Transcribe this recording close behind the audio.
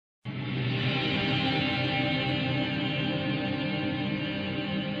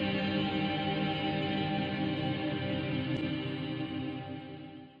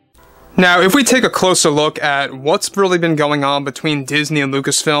Now, if we take a closer look at what's really been going on between Disney and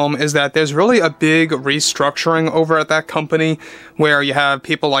Lucasfilm, is that there's really a big restructuring over at that company, where you have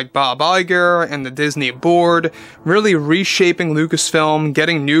people like Bob Iger and the Disney board really reshaping Lucasfilm,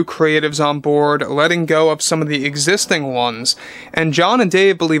 getting new creatives on board, letting go of some of the existing ones. And John and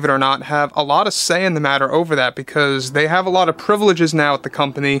Dave, believe it or not, have a lot of say in the matter over that, because they have a lot of privileges now at the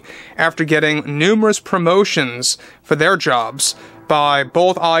company after getting numerous promotions for their jobs by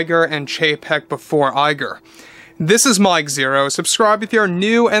both Iger and Chapek before Iger. This is Mike Zero. Subscribe if you're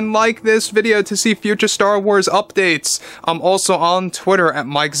new and like this video to see future Star Wars updates. I'm also on Twitter at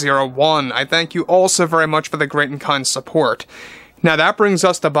Mike01. I thank you all so very much for the great and kind support. Now that brings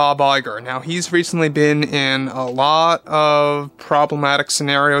us to Bob Iger. Now he's recently been in a lot of problematic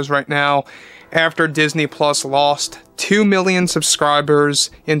scenarios right now after Disney Plus lost 2 million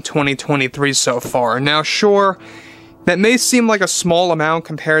subscribers in 2023 so far. Now sure, that may seem like a small amount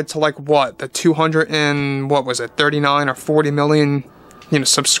compared to like what, the 39 or 40 million,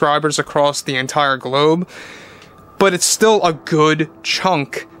 subscribers across the entire globe. But it's still a good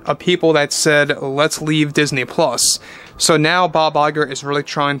chunk of people that said, let's leave Disney Plus. So now Bob Iger is really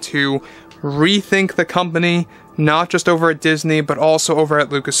trying to rethink the company, not just over at Disney, but also over at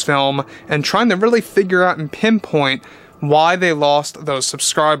Lucasfilm, and trying to really figure out and pinpoint why they lost those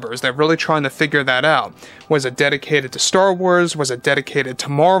subscribers. They're really trying to figure that out. Was it dedicated to Star Wars? Was it dedicated to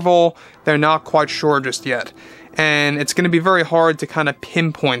Marvel? They're not quite sure just yet. And it's going to be very hard to kind of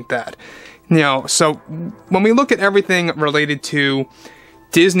pinpoint that. So when we look at everything related to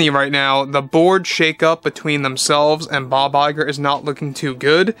Disney right now, the board shakeup between themselves and Bob Iger is not looking too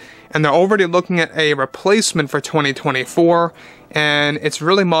good. And they're already looking at a replacement for 2024. And it's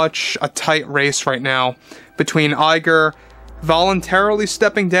really much a tight race right now between Iger voluntarily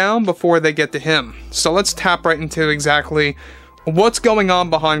stepping down before they get to him. So let's tap right into exactly what's going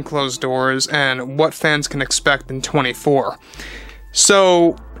on behind closed doors and what fans can expect in 24.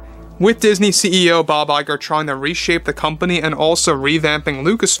 So with Disney CEO Bob Iger trying to reshape the company and also revamping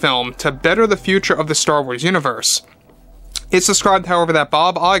Lucasfilm to better the future of the Star Wars universe, it's described, however, that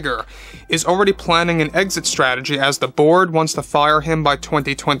Bob Iger is already planning an exit strategy as the board wants to fire him by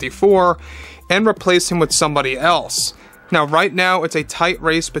 2024 and replace him with somebody else. Now, right now, it's a tight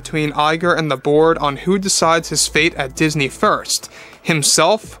race between Iger and the board on who decides his fate at Disney first,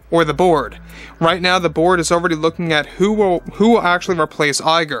 himself or the board. Right now, the board is already looking at who will actually replace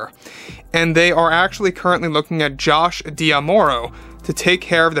Iger, and they are actually currently looking at Josh D'Amaro to take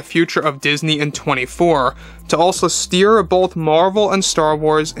care of the future of Disney in 24, to also steer both Marvel and Star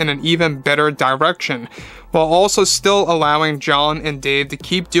Wars in an even better direction, while also still allowing John and Dave to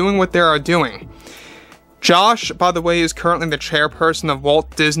keep doing what they are doing. Josh, by the way, is currently the chairperson of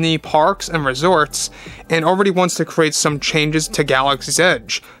Walt Disney Parks and Resorts, and already wants to create some changes to Galaxy's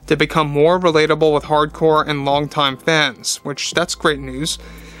Edge to become more relatable with hardcore and longtime fans, which that's great news.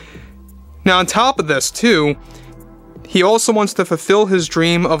 Now on top of this too, he also wants to fulfill his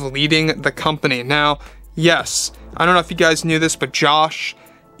dream of leading the company. Now, yes, I don't know if you guys knew this, but Josh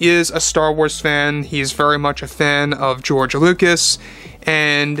is a Star Wars fan. He's very much a fan of George Lucas,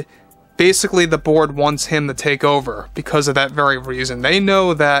 and basically the board wants him to take over because of that very reason. They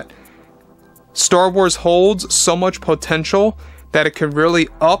know that Star Wars holds so much potential that it could really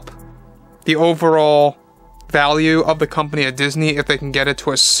up the overall value of the company at Disney if they can get it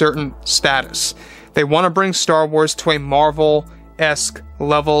to a certain status. They want to bring Star Wars to a Marvel-esque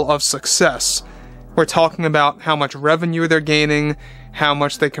level of success. We're talking about how much revenue they're gaining, how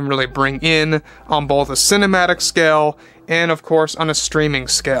much they can really bring in on both a cinematic scale and, of course, on a streaming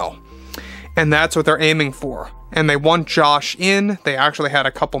scale. And that's what they're aiming for. And they want Josh in. They actually had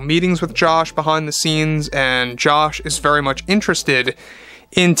a couple meetings with Josh behind the scenes, and Josh is very much interested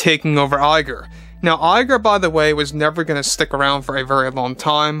in taking over Iger. Now, Iger, by the way, was never going to stick around for a very long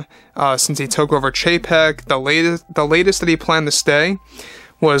time, since he took over Chapek. The latest that he planned to stay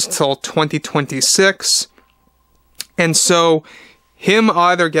was till 2026. And so, him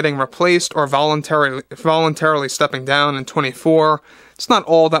either getting replaced or voluntarily stepping down in 24, it's not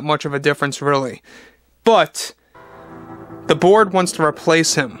all that much of a difference, really. But the board wants to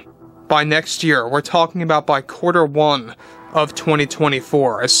replace him by next year. We're talking about by Q1 of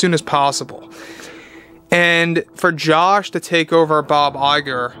 2024, as soon as possible. And for Josh to take over Bob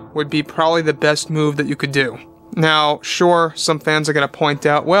Iger would be probably the best move that you could do. Now, sure, some fans are going to point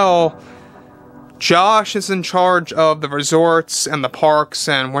out, well, Josh is in charge of the resorts and the parks,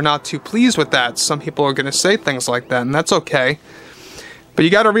 and we're not too pleased with that. Some people are going to say things like that, and that's okay. But you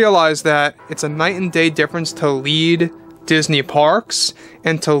got to realize that it's a night and day difference to lead Disney parks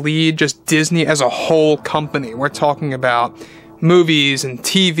and to lead just Disney as a whole company. We're talking about movies and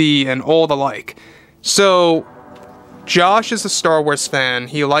TV and all the like. So Josh is a Star Wars fan,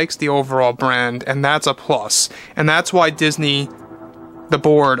 he likes the overall brand, and that's a plus. And that's why Disney, the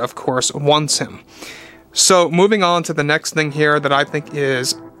board, of course, wants him. So moving on to the next thing here that I think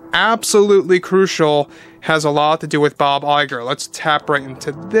is absolutely crucial, has a lot to do with Bob Iger. Let's tap right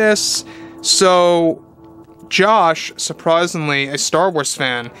into this. So Josh, surprisingly a Star Wars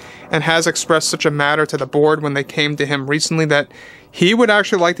fan, and has expressed such a matter to the board when they came to him recently that he would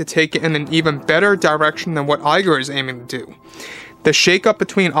actually like to take it in an even better direction than what Iger is aiming to do. The shakeup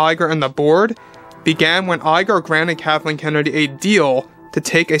between Iger and the board began when Iger granted Kathleen Kennedy a deal to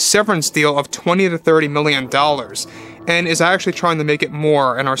take a severance deal of $20 to $30 million, and is actually trying to make it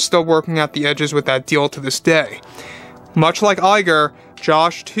more, and are still working at the edges with that deal to this day. Much like Iger,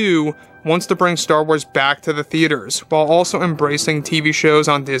 Josh too wants to bring Star Wars back to the theaters, while also embracing TV shows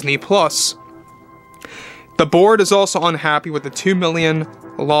on Disney+. The board is also unhappy with the 2 million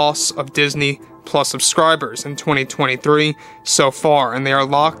loss of Disney Plus subscribers in 2023 so far, and they are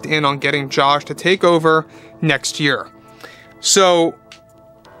locked in on getting Josh to take over next year. So,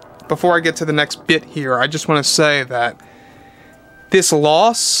 before I get to the next bit here, I just want to say that this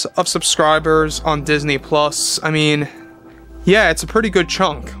loss of subscribers on Disney Plus, I mean, yeah, it's a pretty good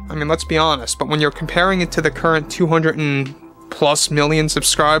chunk. I mean, let's be honest. But when you're comparing it to the current 200+ million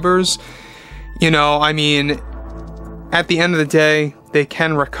subscribers, you know, I mean, at the end of the day, they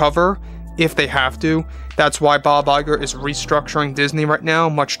can recover if they have to. That's why Bob Iger is restructuring Disney right now.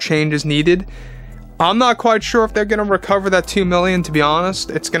 Much change is needed. I'm not quite sure if they're going to recover that 2 million, to be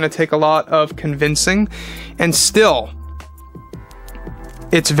honest. It's going to take a lot of convincing. And still,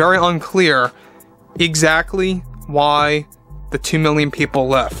 it's very unclear exactly why the 2 million people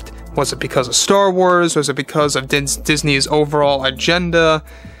left. Was it because of Star Wars? Was it because of Disney's overall agenda?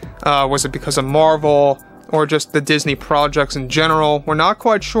 Was it because of Marvel? Or just the Disney projects in general? We're not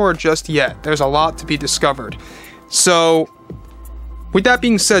quite sure just yet. There's a lot to be discovered. So, with that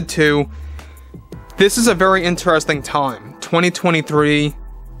being said too, this is a very interesting time. 2023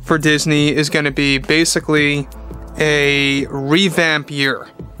 for Disney is going to be basically a revamp year,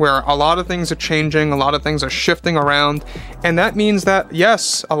 where a lot of things are changing, a lot of things are shifting around, and that means that,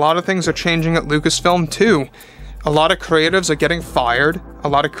 yes, a lot of things are changing at Lucasfilm too. A lot of creatives are getting fired, a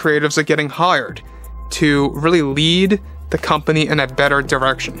lot of creatives are getting hired to really lead the company in a better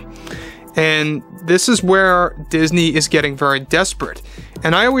direction. And this is where Disney is getting very desperate.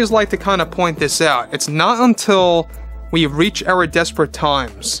 And I always like to kind of point this out. It's not until we reach our desperate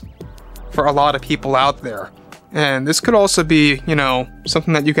times for a lot of people out there. And this could also be, you know,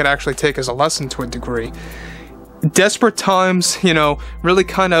 something that you could actually take as a lesson to a degree. Desperate times, you know, really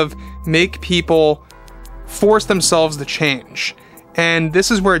kind of make people force themselves to change. And this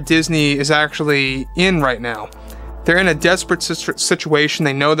is where Disney is actually in right now. They're in a desperate situation.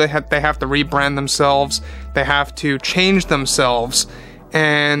 They know they have to rebrand themselves. They have to change themselves.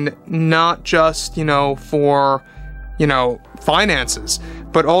 And not just, you know, for, you know, finances,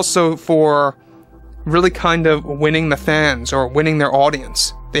 but also for really kind of winning the fans or winning their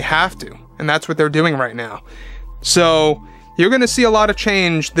audience. They have to. And that's what they're doing right now. So you're going to see a lot of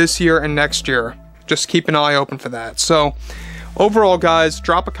change this year and next year. Just keep an eye open for that. So overall, guys,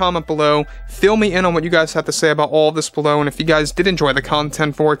 drop a comment below. Fill me in on what you guys have to say about all of this below. And if you guys did enjoy the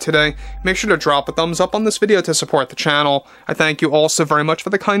content for today, make sure to drop a thumbs up on this video to support the channel. I thank you all so very much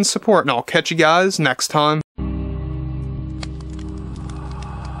for the kind support, and I'll catch you guys next time.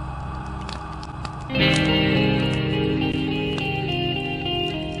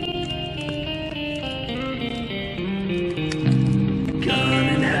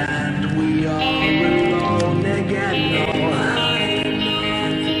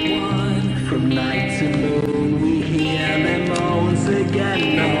 From night to moon we hear